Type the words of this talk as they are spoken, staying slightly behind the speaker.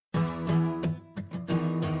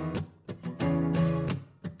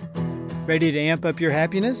Ready to amp up your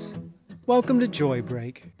happiness? Welcome to Joy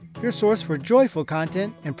Break, your source for joyful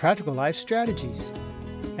content and practical life strategies.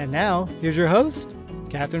 And now, here's your host,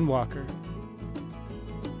 Katherine Walker.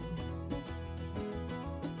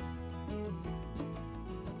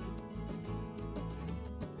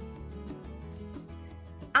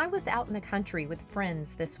 I was out in the country with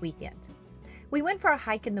friends this weekend. We went for a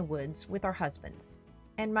hike in the woods with our husbands,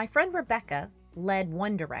 and my friend Rebecca led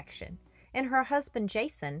one direction, and her husband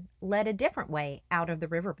Jason led a different way out of the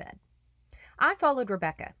riverbed. I followed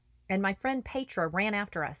Rebecca, and my friend Petra ran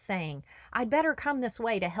after us, saying, "I'd better come this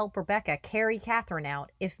way to help Rebecca carry Catherine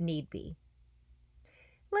out if need be."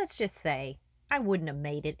 Let's just say I wouldn't have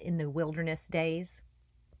made it in the wilderness days.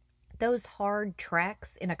 Those hard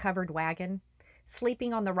treks in a covered wagon,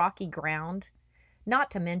 sleeping on the rocky ground,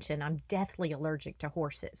 not to mention I'm deathly allergic to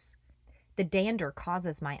horses. The dander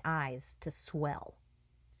causes my eyes to swell.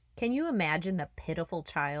 Can you imagine the pitiful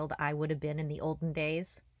child I would have been in the olden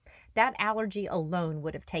days? That allergy alone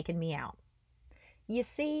would have taken me out. You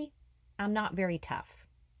see, I'm not very tough.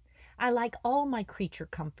 I like all my creature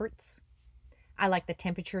comforts. I like the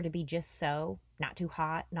temperature to be just so, not too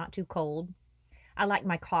hot, not too cold. I like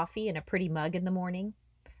my coffee in a pretty mug in the morning.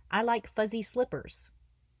 I like fuzzy slippers.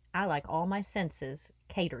 I like all my senses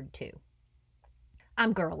catered to.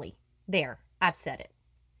 I'm girly. There, I've said it.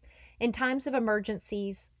 In times of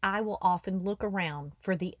emergencies, I will often look around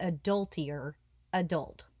for the adultier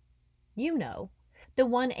adult. You know, the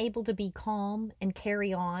one able to be calm and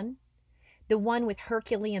carry on, the one with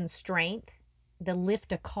Herculean strength, the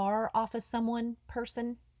lift a car off of someone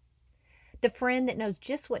person, the friend that knows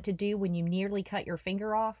just what to do when you nearly cut your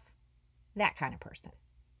finger off, that kind of person.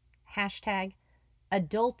 Hashtag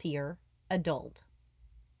adultier adult.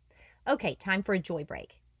 Okay, time for a joy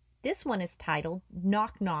break. This one is titled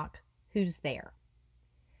Knock Knock, Who's There?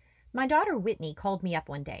 My daughter Whitney called me up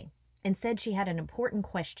one day and said she had an important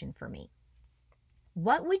question for me.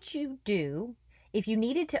 What would you do if you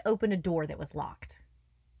needed to open a door that was locked?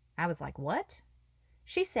 I was like, what?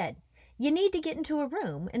 She said, you need to get into a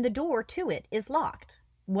room and the door to it is locked.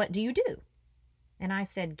 What do you do? And I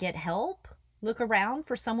said, get help? Look around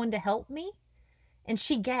for someone to help me? And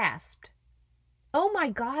she gasped, "Oh my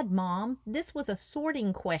God, Mom, this was a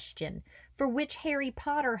sorting question for which Harry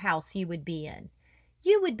Potter house you would be in.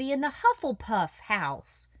 You would be in the Hufflepuff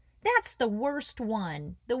house. That's the worst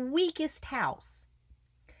one, the weakest house."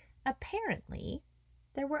 Apparently,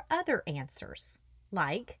 there were other answers,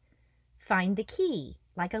 like find the key,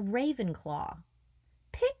 like a Ravenclaw,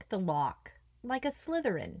 pick the lock, like a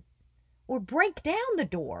Slytherin, or break down the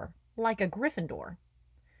door, like a Gryffindor.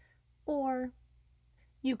 Or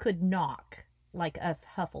you could knock, like us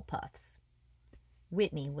Hufflepuffs.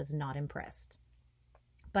 Whitney was not impressed.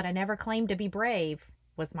 But I never claimed to be brave,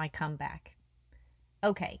 was my comeback.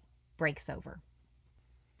 Okay, break's over.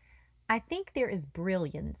 I think there is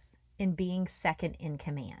brilliance in being second in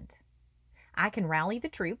command. I can rally the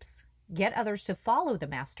troops, get others to follow the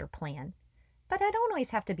master plan, but I don't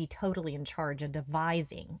always have to be totally in charge of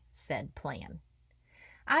devising said plan.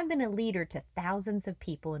 I've been a leader to thousands of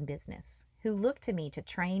people in business who look to me to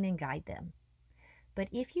train and guide them. But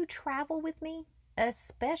if you travel with me,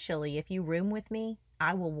 especially if you room with me,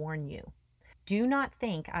 I will warn you. Do not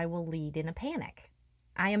think I will lead in a panic.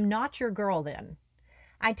 I am not your girl then.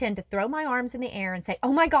 I tend to throw my arms in the air and say,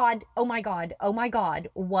 "Oh my God, oh my God, oh my God,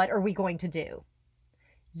 what are we going to do?"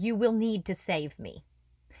 You will need to save me.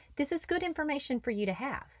 This is good information for you to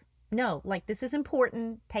have. No, like this is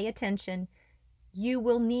important. Pay attention. You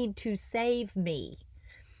will need to save me.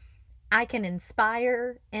 I can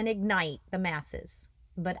inspire and ignite the masses,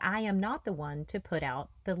 but I am not the one to put out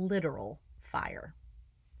the literal fire.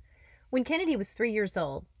 When Kennedy was 3 years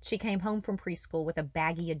old, she came home from preschool with a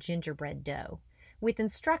baggie of gingerbread dough, with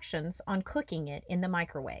instructions on cooking it in the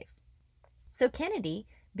microwave. So Kennedy,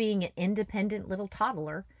 being an independent little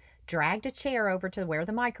toddler, dragged a chair over to where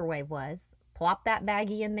the microwave was, plopped that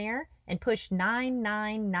baggie in there, and pushed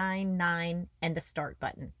 9999 and the start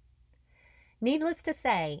button. Needless to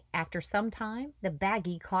say, after some time, the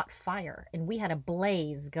baggie caught fire and we had a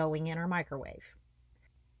blaze going in our microwave.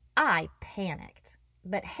 I panicked,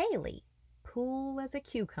 but Haley, cool as a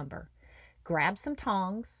cucumber, grabbed some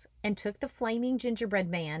tongs and took the flaming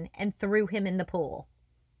gingerbread man and threw him in the pool.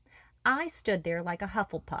 I stood there like a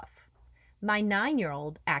Hufflepuff. My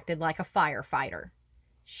 9-year-old acted like a firefighter.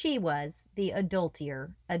 She was the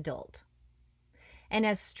adultier adult. And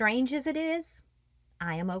as strange as it is,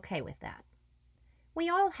 I am okay with that. We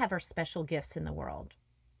all have our special gifts in the world.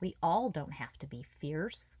 We all don't have to be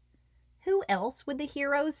fierce. Who else would the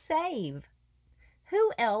heroes save?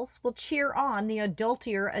 Who else will cheer on the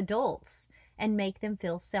adultier adults and make them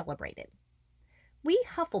feel celebrated. We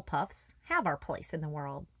Hufflepuffs have our place in the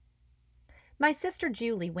world. My sister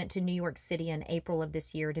Julie went to New York City in April of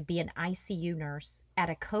this year to be an ICU nurse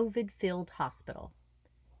at a COVID-filled hospital.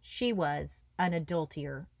 She was an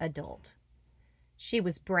adultier adult. She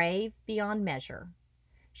was brave beyond measure.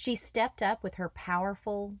 She stepped up with her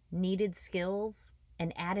powerful, needed skills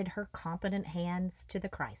and added her competent hands to the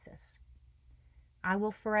crisis. I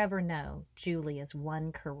will forever know Julie is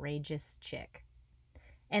one courageous chick.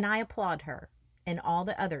 And I applaud her and all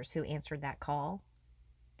the others who answered that call.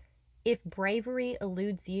 If bravery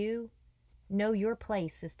eludes you, know your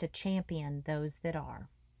place is to champion those that are.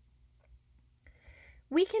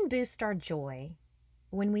 We can boost our joy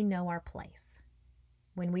when we know our place,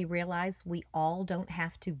 when we realize we all don't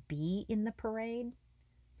have to be in the parade.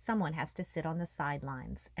 Someone has to sit on the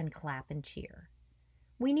sidelines and clap and cheer.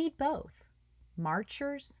 We need both,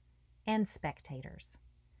 marchers and spectators.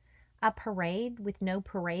 A parade with no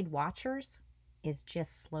parade watchers is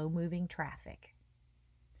just slow-moving traffic.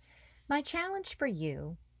 My challenge for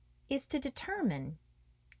you is to determine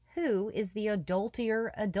who is the adultier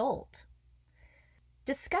adult.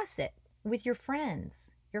 Discuss it with your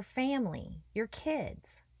friends, your family, your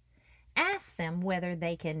kids. Ask them whether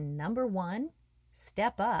they can, number one,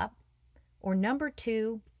 step up, or number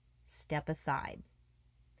two, step aside.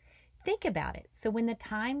 Think about it so when the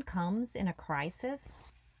time comes in a crisis,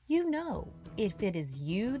 you know if it is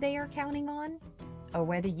you they are counting on or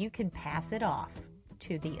whether you can pass it off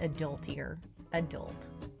to the adultier adult.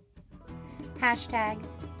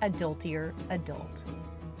 #adultier adult.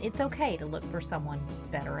 It's okay to look for someone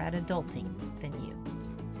better at adulting than you.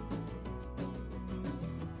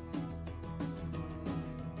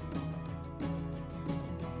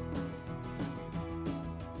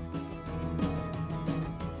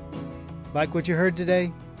 Like what you heard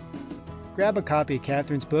today? Grab a copy of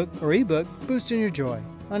Catherine's book or ebook, Boosting Your Joy,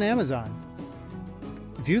 on Amazon.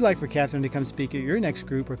 If you'd like for Catherine to come speak at your next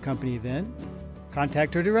group or company event,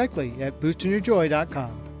 contact her directly at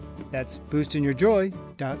boostingyourjoy.com. That's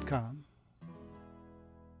boostingyourjoy.com.